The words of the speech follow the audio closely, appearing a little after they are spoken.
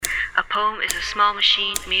A poem is a small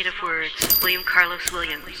machine made of words. William Carlos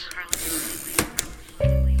Williams.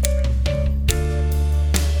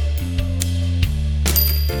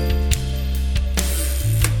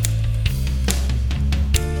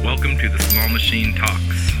 Welcome to the Small Machine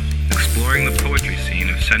Talks, exploring the poetry scene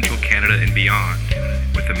of Central Canada and beyond,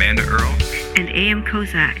 with Amanda Earle and A.M.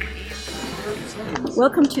 Kozak.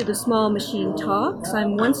 Welcome to the Small Machine Talks.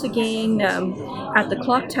 I'm once again at the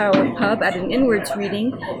Clock Tower pub at an Inwards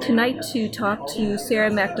reading tonight to talk to Sarah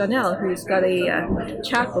MacDonell, who's got a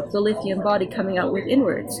chapbook, The Lithium Body, coming out with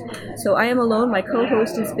Inwards. So I am alone. My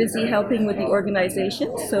co-host is busy helping with the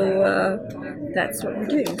organization, so that's what we're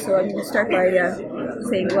doing. So I'm going to start by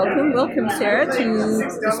saying welcome Sarah to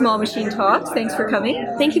the Small Machine Talks. Thanks for coming.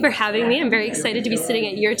 Thank you for having me. I'm very excited to be sitting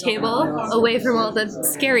at your table away from all the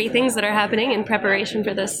scary things that are happening in preparation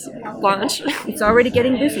for this launch. It's already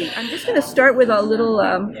getting busy. I'm just going to start with a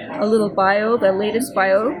little bio, the latest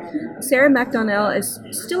bio. Sarah MacDonell is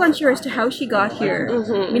still unsure as to how she got here,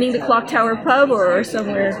 meaning the Clock Tower pub or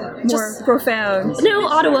somewhere more profound. No,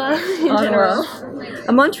 Ottawa in general.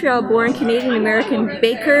 A Montreal-born Canadian-American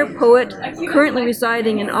baker, poet, currently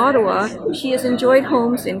residing in Ottawa, she has enjoyed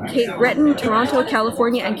homes in Cape Breton, Toronto,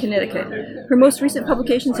 California, and Connecticut. Her most recent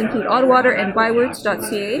publications include Ottawater and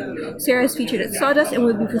Bywords.ca. Sarah has featured at Sawdust and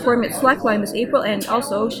will be performing at Slackline this April, and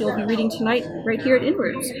also she'll be reading tonight right here at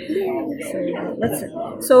Inwards.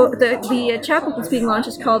 So the chapbook that's being launched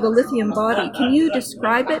is called The Lithium Body. Can you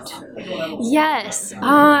describe it? Yes.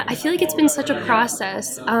 I feel like it's been such a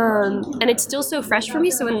process, and it's still so fresh for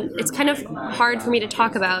me, so it's kind of hard for me to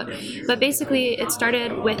talk about. But basically, it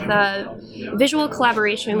started with a visual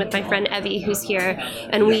collaboration with my friend Evie, who's here,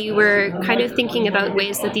 and we were kind of thinking about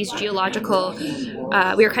ways that these geological,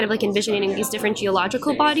 we were kind of like envisioning these different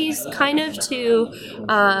geological bodies kind of to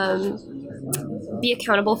be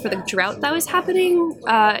accountable for the drought that was happening.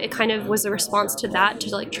 It kind of was a response to that, to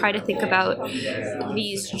like try to think about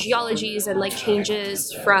these geologies and like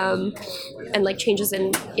changes from, and like changes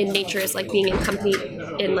in nature as like being accompanied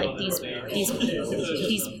in like these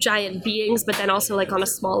giant beings, but then also like on a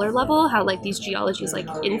smaller level, how like these geologies like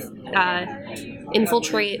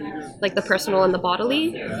infiltrate like the personal and the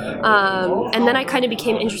bodily. And then I kind of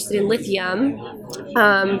became interested in lithium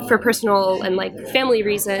for personal and like family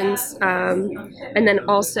reasons. And then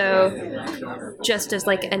also just as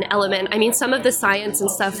like an element. I mean, some of the science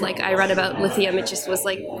and stuff like I read about lithium, it just was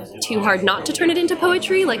like too hard not to turn it into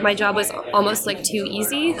poetry. Like my job was almost like too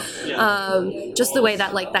easy. Just the way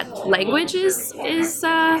that like that language is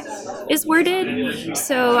worded.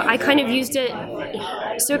 So I kind of used it.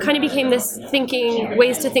 So it kind of became this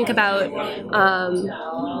ways to think about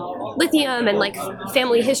lithium and like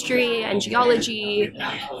family history and geology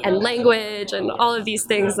and language and all of these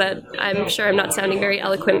things that I'm sure I'm not sounding very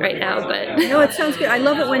eloquent right now, but no, it sounds good. I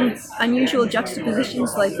love it when unusual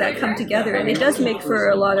juxtapositions like that come together, and it does make for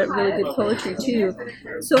a lot of really good poetry too.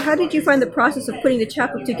 So how did you find the process of putting the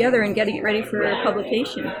chapbook together and getting it ready for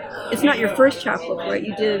publication? It's not your first chapbook, right?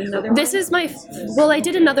 You did another one? This is I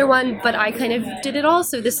did another one, but I kind of did it all,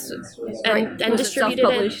 so this and distributed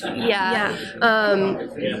it. Yeah.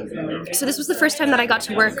 So this was the first time that I got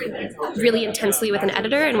to work really intensely with an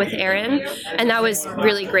editor and with Aaron, and that was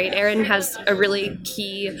really great. Aaron has a really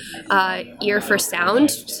key ear for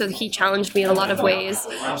sound, so he challenged me in a lot of ways.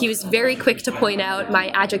 He was very quick to point out my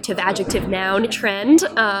adjective-noun trend.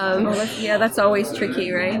 That's always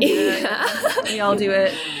tricky, right? Yeah. We all do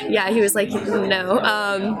it. Yeah, he was like, no.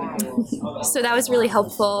 So that was really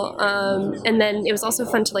helpful. And then it was also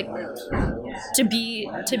fun to like to be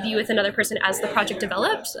with another person as the project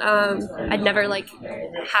developed. I'd never like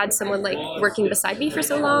had someone like working beside me for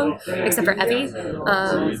so long, except for Evie.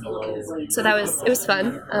 So it was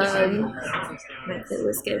fun. It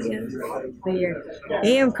was good, yeah.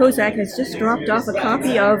 A.M. Kozak has just dropped off a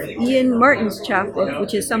copy of Ian Martin's chapbook,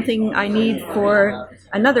 which is something I need for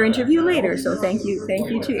another interview later. So thank you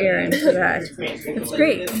to Aaron for that. That's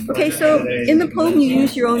great. Okay, so in the poem you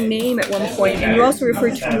use your own name at one point, and you also refer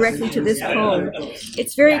directly to this poem.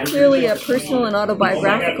 It's very clearly a personal and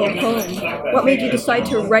autobiographical poem. What made you decide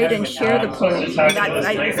to write and share the poem? And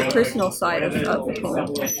that is the personal side of the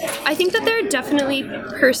poem. I think that there are definitely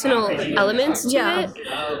personal elements to it.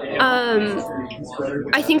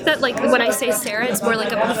 I think that like when I say Sarah, it's more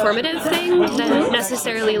like a performative thing than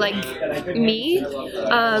necessarily like me.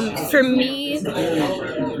 For me,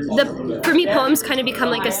 poems kind of become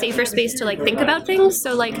like a safer space to like think about things.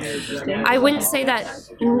 So like, I wouldn't say that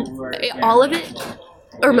all of it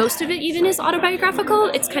or most of it even is autobiographical.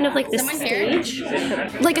 It's kind of like this stage,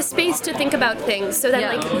 like a space to think about things, so that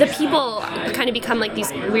like the people kind of become like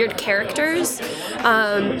these weird characters,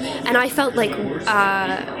 and I felt like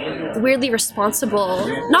weirdly responsible,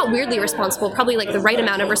 not weirdly responsible, probably like the right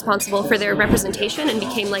amount of responsible for their representation, and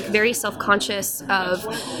became like very self-conscious of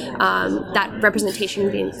that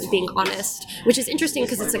representation being honest, which is interesting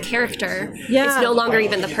because it's a character. It's no longer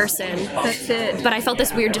even the person. That's it. But I felt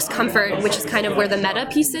this weird discomfort, which is kind of where the meta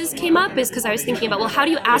pieces came up, is because I was thinking about, well, how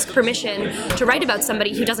do you ask permission to write about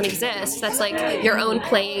somebody who doesn't exist? That's like your own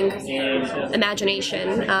playing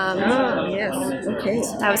imagination. Yes. Okay.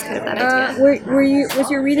 So that was kind of that idea. Was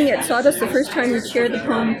your reading at Sawdust the first time you shared the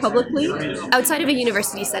poem publicly? Outside of a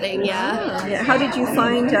university setting, yeah. How did you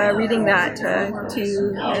find reading that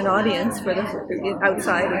to an audience for the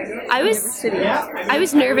outside of the city? I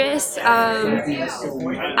was nervous. I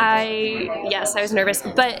was nervous,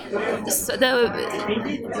 but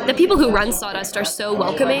the people who run Sawdust are so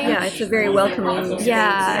welcoming. Yeah, it's a very welcoming space.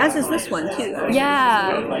 Yeah. As is this one too.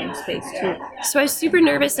 Yeah. Space too. So I was super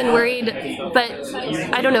nervous and worried, but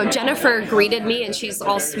I don't know, Jennifer greeted me and she's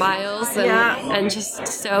all smiles and just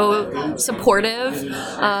so supportive.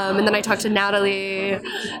 And then I talked to Natalie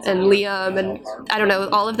and Liam, and I don't know,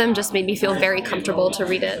 all of them just made me feel very comfortable to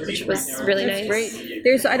read it, which was really nice.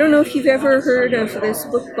 Great. I don't know if you've ever heard of this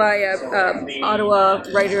book by Ottawa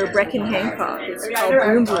writer Brecken Hancock. It's called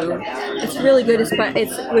Broom Broom. It's really good.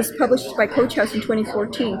 It was published by Coach House in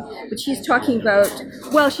 2014. But she's talking about,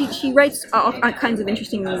 well, she writes all kinds of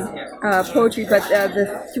interesting poetry, but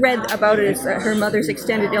the thread about it is her mother's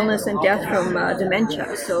extended illness and death from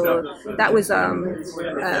dementia. So that was,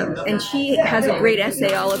 and she has a great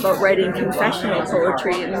essay all about writing confessional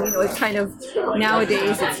poetry. And, it's kind of,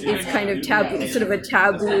 nowadays, it's kind of taboo, sort of a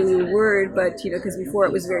taboo word, but, because before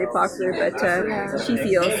it was very popular, but she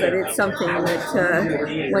feels that it's something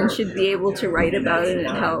that one should be able to write about, and it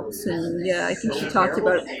helps. And I think she talked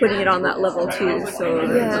about putting it on that level too, so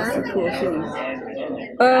that's a cool thing.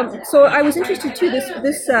 So I was interested too,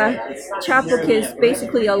 this chapbook is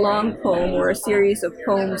basically a long poem or a series of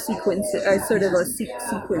poem sequence, sort of a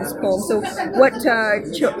sequence poem. So what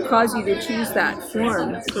caused you to choose that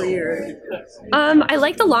form for your... I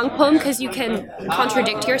like the long poem because you can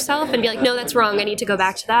contradict yourself and be like, no, that's wrong, I need to go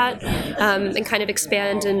back to that, and kind of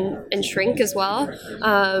expand and shrink as well.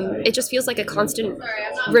 It just feels like a constant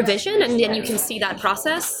revision, and then you can see that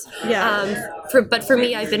process. But for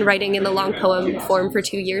me, I've been writing in the long poem form for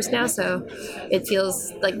 2 years now, so it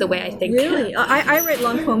feels like the way I think. Really? I write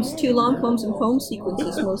long poems too, long poems and poem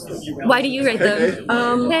sequences mostly. Why do you write them?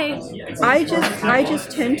 I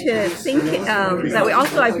just tend to think that way.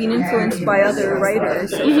 Also, I've been influenced by other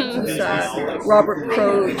writers, Robert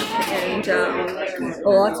Croach and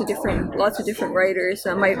lots of different writers.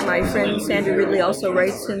 My friend Sandra Ridley also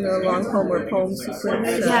writes in the long poem or poem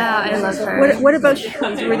sequence. I love her. What about you?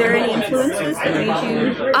 Were there any influences that made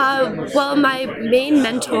you? Well, my main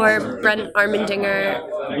mentor, Brent Armendinger,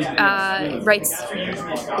 writes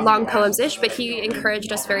long poems-ish, but he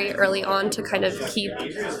encouraged us very early on to kind of keep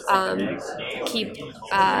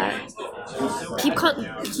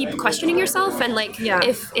questioning yourself, and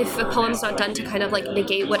if a poem's not done, to kind of like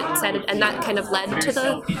negate what it said, and that kind of led to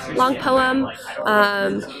the long poem.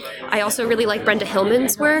 I also really like Brenda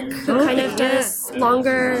Hillman's work, who kind of does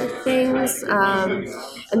longer things.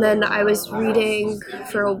 And then I was reading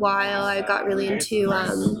for a while. I got really into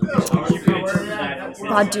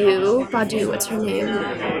Badu, what's her name?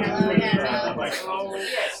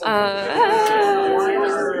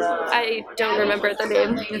 I don't remember the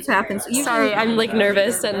name. It happens. Sorry, I'm like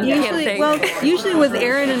nervous and can't think. Well, usually with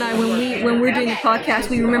Erin and I, when we're doing the podcast,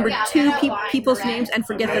 we remember two people's names and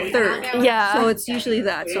forget the third. Yeah. So it's usually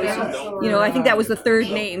that. So it's, I think that was the third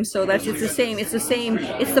name. So it's the same.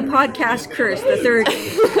 It's the podcast curse. The third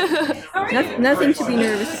name. Nothing to be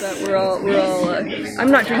nervous about. We're all.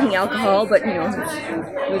 I'm not drinking alcohol, but it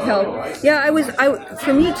would help. Yeah,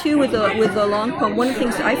 for me too with the long poem. One of the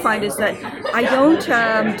things I find is that I don't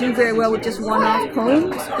do very well with just one-off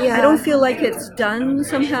poems. Yeah. I don't feel like it's done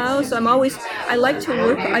somehow. So I like to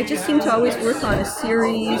work. I just seem to always work on a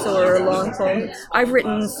series or a long poem. I've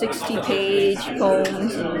written 60-page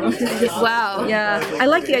poems. Wow. Yeah, I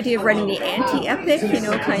like the idea of writing the anti-epic.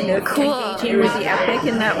 Kind of engaging with the epic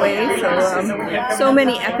in that way. So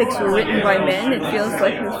many epics were written by men. It feels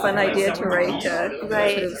like a fun idea to write.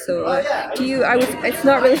 Right. Do you? It's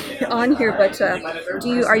not really on here, but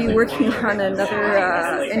are you working on another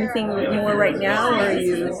anything more right now, or are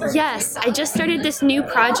you? Yes, I just started this new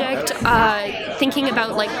project thinking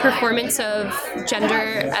about like performance of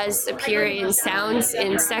gender as appear in sounds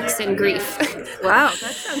in sex and grief. Wow,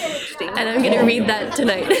 that sounds interesting. And I'm going to read that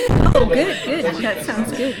tonight. Oh, good. That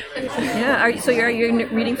sounds good. Yeah. Are you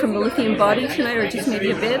reading from the Lithium Body tonight, or just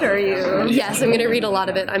maybe a bit? Or are you? Yes, I'm going to read a lot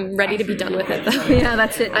of it. I'm ready to be done with it, though. Yeah,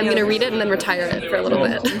 that's it. I'm going to read it and then retire it for a little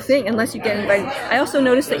bit. Unless you get invited. I also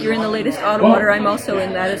noticed that you're in the latest Ottawater. I'm also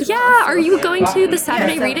in that as well. Yeah, are you going to the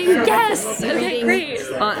Saturday reading? Yes. Okay, great.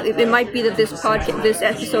 It might be that this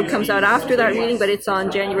episode comes out after that reading, but it's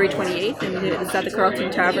on January 28th, and it's at the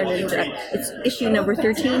Carlton Tavern, and it's issue number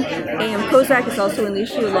 13. A.M. Kozak is also in the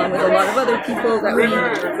issue, along with a lot of other people that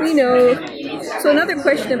we know. So another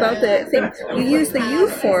question about the thing. You use the U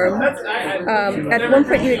form. At one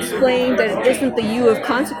point you explained that it isn't the U of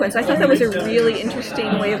consequence. I thought that was a really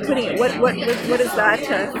interesting way of putting it. What is that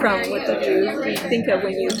from? What did you think of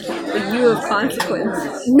when the U of consequence?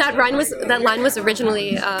 That line was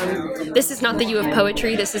originally, this is not the U of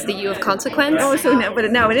poetry, this is the U of consequence. Oh,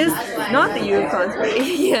 but now it is not the U of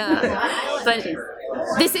consequence. Yeah, but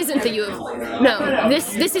this isn't the U of, no,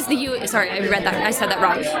 this is the U, sorry, I said that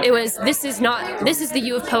wrong. It was, this is the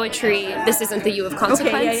U of poetry, this isn't the U of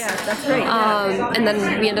consequence. Okay, yeah, that's right. And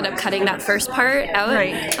then we ended up cutting that first part out.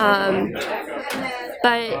 Right.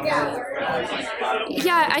 But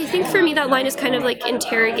yeah, I think for me that line is kind of like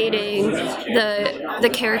interrogating the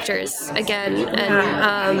characters again,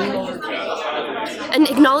 and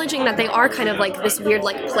acknowledging that they are kind of like this weird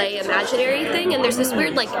like play imaginary thing, and there's this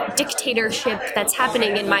weird like dictatorship that's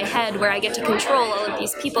happening in my head where I get to control all of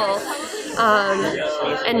these people,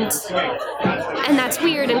 and that's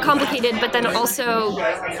weird and complicated, but then also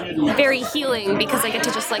very healing because I get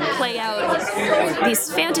to just like play out these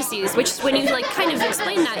fantasies, which when you like kind of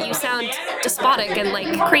explain that, you sound despotic and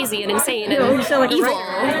like crazy and insane and you sound like evil.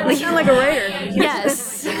 You sound like a writer.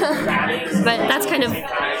 Yes. But that's kind of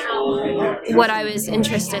what I was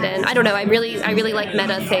interested in. I don't know, I really like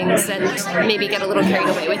meta things and maybe get a little carried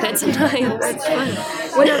away with it sometimes. That's fun.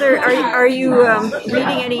 What other are you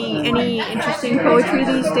reading any interesting poetry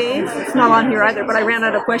these days? It's not on here either, but I ran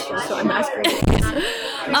out of questions, so I'm asking.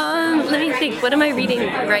 Let me think. What am I reading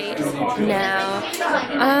right now?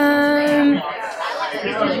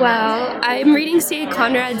 Well, I'm reading C.A.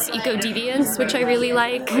 Conrad's Eco-Deviance, which I really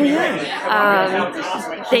like.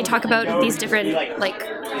 They talk about these different, like,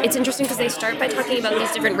 it's interesting because they start by talking about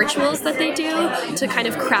these different rituals that they do to kind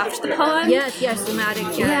of craft the poem. Yes, somatic.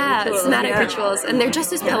 Somatic rituals, and they're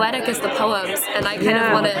just as poetic as the poems, and I kind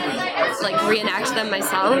of want to like reenact them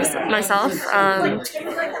myself.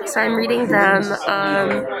 So I'm reading them.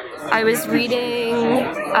 I was reading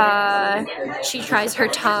She Tries Her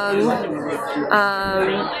Tongue,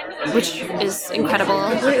 which is incredible.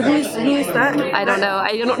 Who's that? I don't know.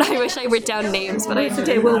 I wish I wrote down names, but it's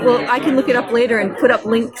okay. Well, I can look it up later and put up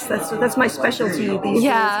links. That's my specialty these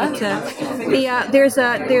days. But, there's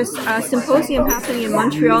a symposium happening in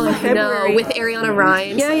Montreal in February. No, with Ariana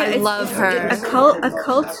Rhymes. Yeah, I love her.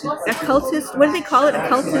 Occultist. What do they call it?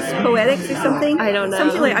 Occultist poetics or something? I don't know.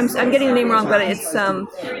 Something like I'm getting the name wrong, but it's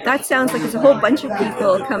that sounds like it's a whole bunch of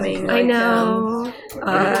people coming. Like, I know.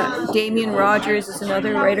 Damien Rogers is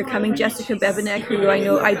another writer coming. Jessica Bebenek, who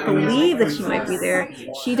I believe that she might be there.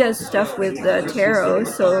 She does stuff with tarot.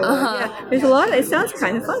 So there's a lot. It sounds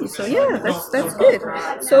kind of fun. So yeah, that's good.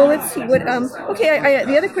 So let's see what. Okay,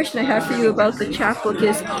 the other question I have for you about the chapbook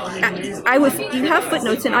is, you have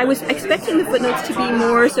footnotes, and I was expecting the footnotes to be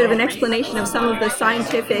more sort of an explanation of some of the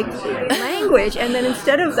scientific language, and then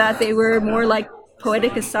instead of that, they were more like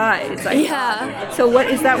poetic asides. So what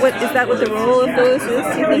is that what the role of those is,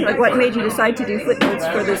 do you think? Like, what made you decide to do footnotes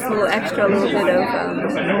for this little bit of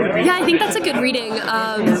Yeah, I think that's a good reading,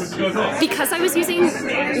 because I was using,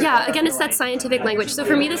 again, it's that scientific language. So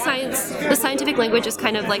for me, the scientific language is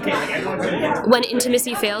kind of like when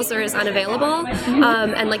intimacy fails or is unavailable,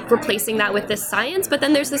 and like replacing that with this science, but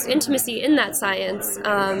then there's this intimacy in that science.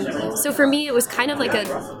 So for me, it was kind of like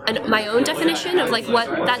my own definition of like what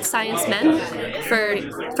that science meant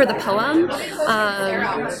for the poem.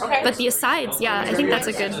 But the asides, yeah, I think that's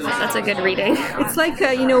a good reading. It's like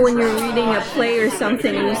when you're reading a play or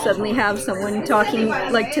something, and you suddenly have someone talking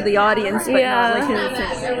like to the audience, but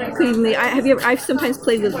not like cleanly. I've sometimes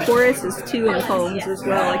played with choruses too in poems as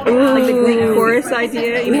well, like the Greek chorus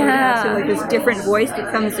idea. So like this different voice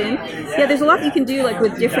that comes in. Yeah, there's a lot you can do like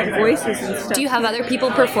with different voices and stuff. Do you have other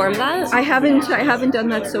people perform that? I haven't done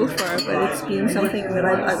that so far, but it's been something that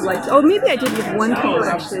I've liked. Oh, maybe I did with one poem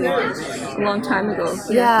actually a long time ago.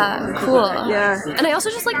 Yeah, cool. Yeah, and I also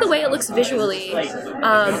just like the way it looks visually.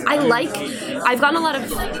 I've gotten a lot of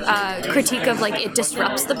critique of like it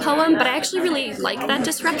disrupts the poem, but I actually really like that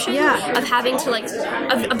disruption of having to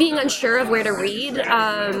of being unsure of where to read.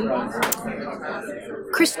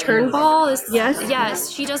 Chris Turnbull is yes,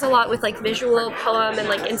 she does a lot with like visual poem and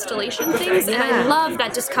like installation things, and I love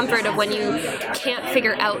that discomfort of when you can't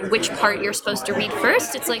figure out which part you're supposed to read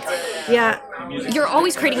first. It's like you're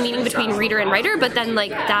always creating meaning between reader and writer, but then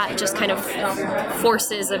like that just kind of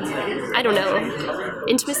forces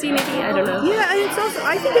intimacy maybe, I don't know. Yeah, and it's also,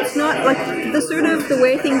 I think it's not like the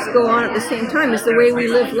way things go on at the same time is the way we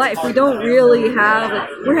live life. We don't really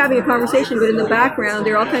we're having a conversation, but in the background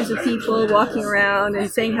there are all kinds of people walking around and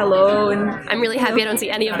saying hello, and I'm really happy I don't see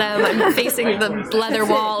any of them. I'm facing the leather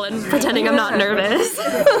wall and pretending I'm not nervous.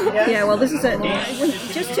 Yeah, well, this is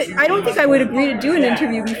I don't think I would agree to do an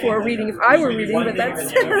interview before reading if I were reading, but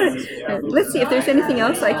that's let's see if there's anything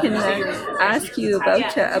else I can ask you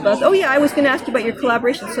about. Oh yeah, I was going to ask you about your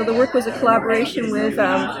collaboration. So the work was a collaboration with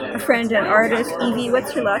a friend and artist, Evie.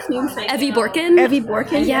 What's her last name? Evie Borkin. Evie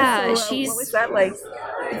Borkin. Yeah, so, what was that like?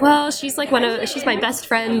 Well, she's like she's my best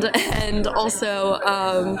friend, and also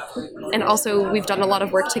we've done a lot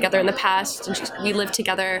of work together in the past, and we live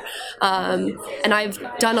together. And I've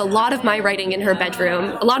done a lot of my writing in her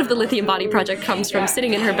bedroom. A lot of the Lithium Body project comes from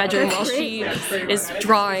sitting in her bedroom while she is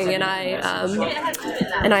drawing and I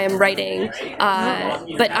am writing.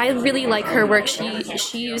 But I really like her work.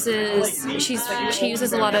 She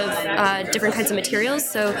uses a lot of different kinds of materials.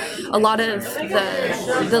 So a lot of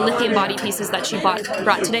the Lithium Body pieces that she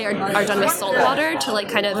brought today are done with salt water to like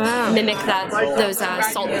kind of mimic those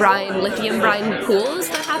salt brine, lithium brine pools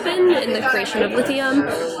that happen in the creation of lithium.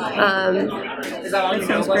 That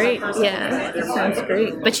sounds great. Yeah. That sounds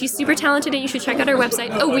great. But she's super talented, and you should check out her website.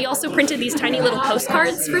 Oh, we also printed these tiny little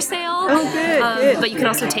postcards for sale. Oh, good. But you can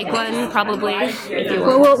also take one, probably, if you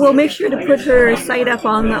want. Well, we'll make sure to put her site up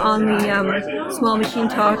on the Small Machine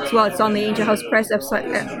Talks. Well, it's on the Angel House Press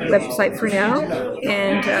website for now,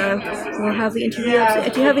 and we'll have the interview up.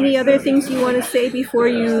 Do you have any other things you want to say before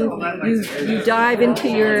you dive into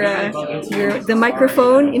the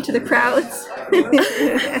microphone, into the crowds?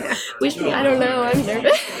 I don't know. I'm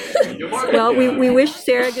nervous. Well, we wish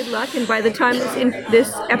Sarah good luck, and by the time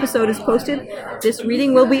this episode is posted, this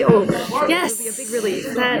reading will be over. Yes. It will be a big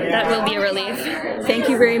relief. That will be a relief. Thank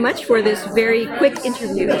you very much for this very quick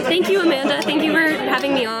interview. Thank you, Amanda. Thank you for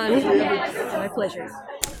having me on. My pleasure.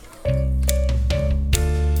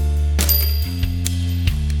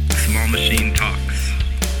 Small Machine Talks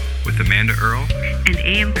with Amanda Earl and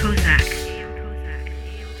A.M. Kozak.